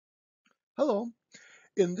Hello.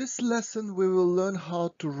 In this lesson, we will learn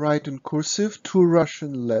how to write in cursive two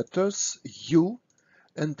Russian letters, U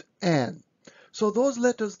and N. So those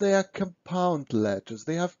letters, they are compound letters.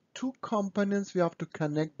 They have two components we have to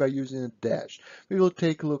connect by using a dash. We will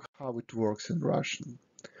take a look how it works in Russian.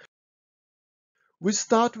 We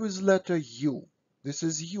start with letter U. This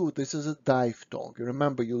is U. This is a diphthong. You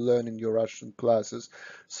remember you learn in your Russian classes.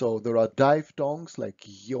 So there are diphthongs like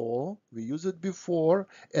yo. We use it before.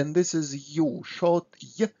 And this is U, short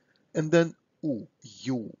y, and then U,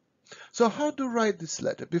 U. So how to write this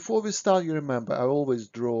letter? Before we start, you remember I always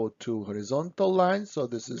draw two horizontal lines. So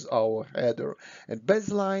this is our header and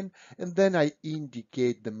baseline. And then I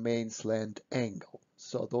indicate the main slant angle.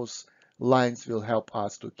 So those lines will help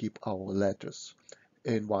us to keep our letters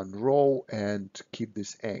in one row and keep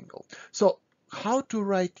this angle. So how to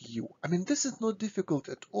write U? I mean, this is not difficult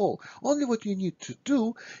at all. Only what you need to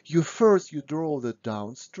do, you draw the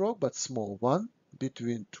downstroke, but small one,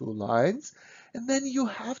 between two lines, and then you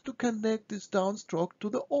have to connect this downstroke to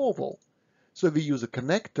the oval. So we use a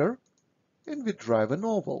connector and we drive an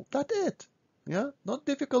oval. That's it. Yeah, not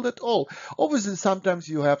difficult at all. Obviously, sometimes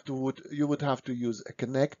you would have to use a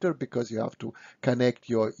connector because you have to connect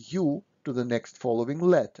your U to the next following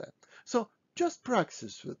letter. So just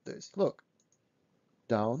practice with this. Look,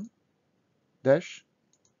 down, dash,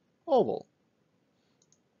 oval,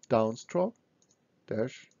 downstroke,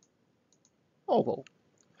 dash, oval.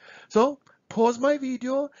 So pause my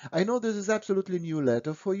video. I know this is absolutely new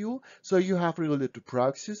letter for you, so you have really to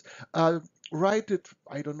practice. Write it,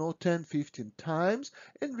 I don't know, 10, 15 times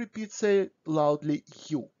and repeat, say loudly,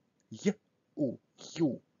 U. Y, U,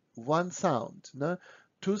 U. One sound, no?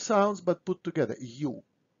 Two sounds but put together, U.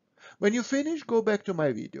 When you finish, go back to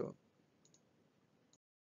my video.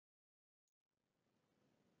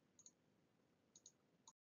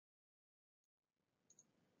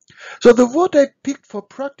 So the word I picked for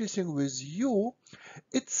practicing with you,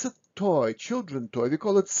 it's a toy, children toy. We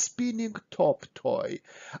call it spinning top toy.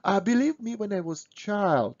 Believe me, when I was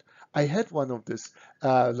child, I had one of this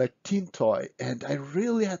like teen toy, and I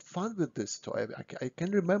really had fun with this toy. I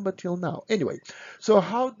can remember till now. Anyway, so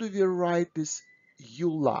how do we write this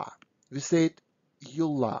Eula? We say it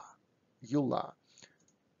Eula, Eula.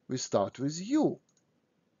 We start with U.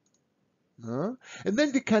 Huh? And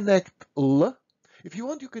then we connect L. If you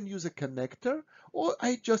want, you can use a connector, or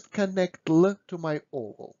I just connect L to my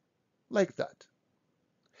oval, like that.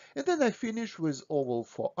 And then I finish with oval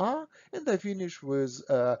for R, and I finish with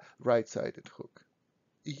right-sided hook.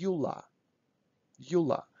 Eula,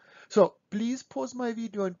 Eula. So please pause my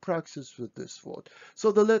video and practice with this word.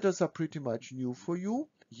 So the letters are pretty much new for you.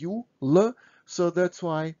 U, L, so that's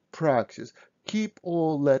why practice. Keep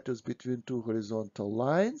all letters between two horizontal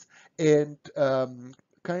lines and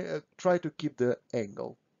try to keep the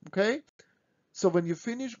angle. Okay? So when you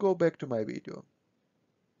finish, go back to my video.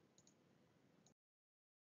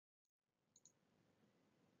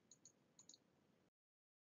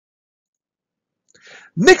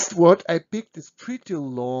 Next word I picked is pretty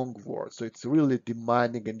long word, so it's really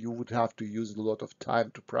demanding and you would have to use a lot of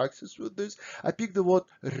time to practice with this. I picked the word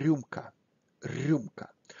rюмка, rюмка.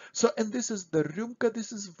 So, and this is the rюмка,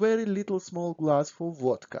 this is very little small glass for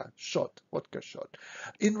vodka, shot, vodka shot.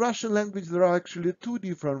 In Russian language, there are actually two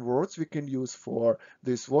different words we can use for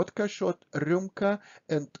this vodka shot, rюмка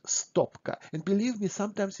and stopka. And believe me,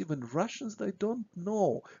 sometimes even Russians, they don't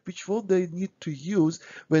know which word they need to use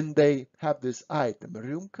when they have this item,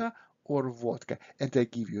 rюмка or vodka. And I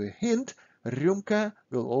give you a hint, rюмка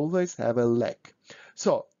will always have a leg.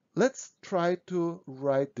 So let's try to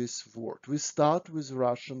write this word. We start with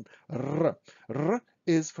Russian R. R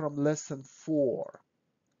is from lesson 4.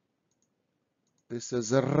 This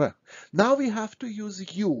is R. Now we have to use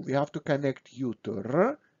U. We have to connect U to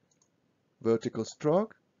R, vertical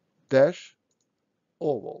stroke, dash,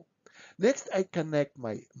 oval. Next, I connect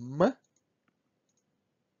my M.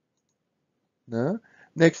 No?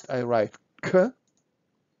 Next, I write K.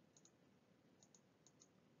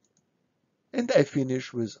 And I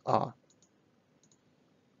finish with R.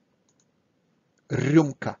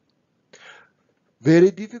 Rюмка.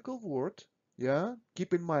 Very difficult word. Yeah.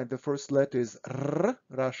 Keep in mind the first letter is R,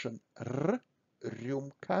 Russian R,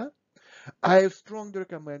 Rюмка. I strongly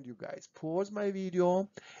recommend you guys pause my video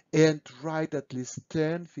and write at least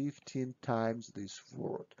 10-15 times this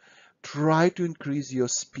word. Try to increase your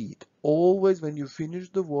speed. Always when you finish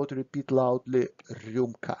the word, repeat loudly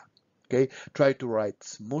Rюмка. Okay. Try to write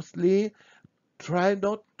smoothly. Try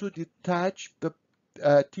not to detach the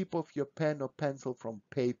tip of your pen or pencil from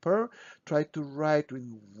paper. Try to write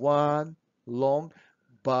in one long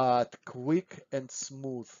but quick and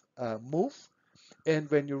smooth move. And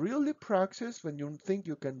when you really practice, when you think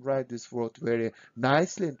you can write this word very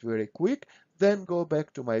nicely and very quick, then go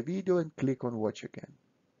back to my video and click on watch again.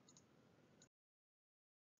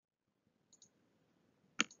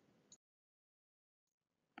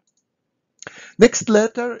 Next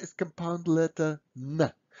letter is compound letter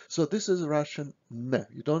N. So this is Russian N.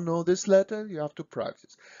 You don't know this letter, you have to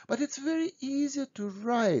practice. But it's very easy to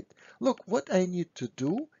write. Look, what I need to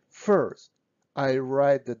do first, I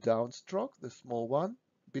write the downstroke, the small one,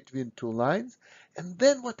 between two lines. And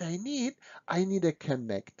then what I need a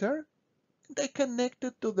connector. And I connect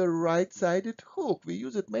it to the right-sided hook. We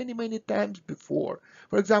use it many, many times before.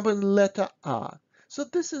 For example, in letter A. So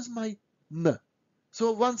this is my N.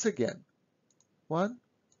 So once again, 1,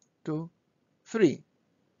 2, 3.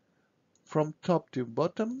 From top to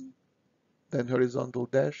bottom, then horizontal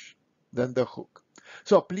dash, then the hook.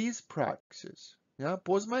 So please practice. Yeah,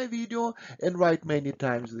 pause my video and write many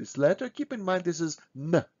times this letter. Keep in mind this is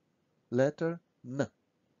N, letter N,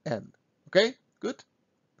 N. Okay, good?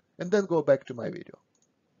 And then go back to my video.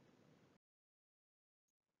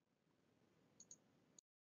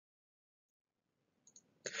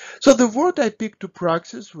 So the word I picked to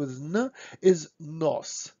practice with N is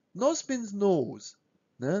nos. Nos means nose.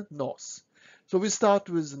 Nos. So we start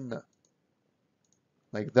with N,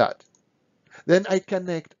 like that. Then I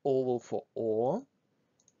connect oval for O.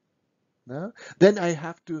 Then I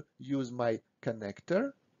have to use my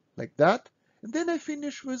connector, like that. And then I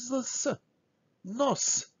finish with the S,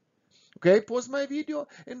 nos. Okay, pause my video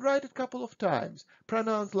and write it a couple of times.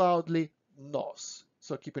 Pronounce loudly nos.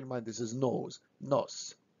 So keep in mind this is nose,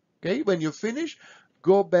 nos. Okay, when you finish,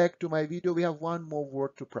 go back to my video. We have one more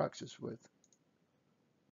word to practice with.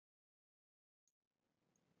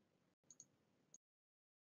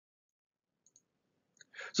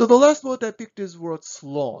 So the last word I picked is word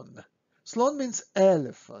slon. Slon means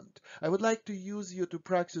elephant. I would like to use you to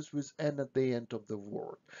practice with N at the end of the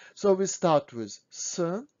word. So we start with S.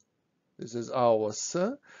 This is our S.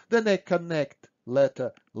 Then I connect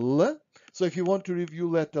letter L. So if you want to review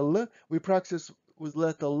letter L, we practice with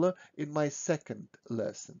letter L in my second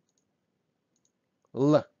lesson.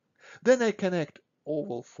 L. Then I connect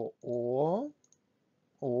oval for O.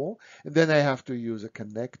 O. And then I have to use a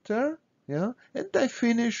connector. Yeah. And I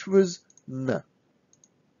finish with N.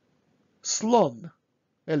 Slon.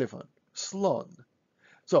 Elephant. Slon.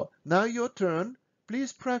 So now your turn.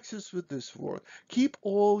 Please practice with this word. Keep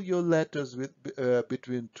all your letters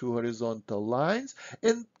between two horizontal lines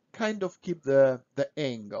and kind of keep the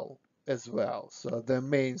angle as well. So the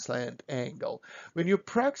main slant angle. When you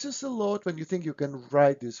practice a lot, when you think you can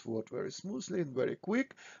write this word very smoothly and very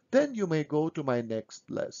quick, then you may go to my next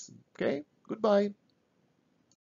lesson. Okay? Goodbye.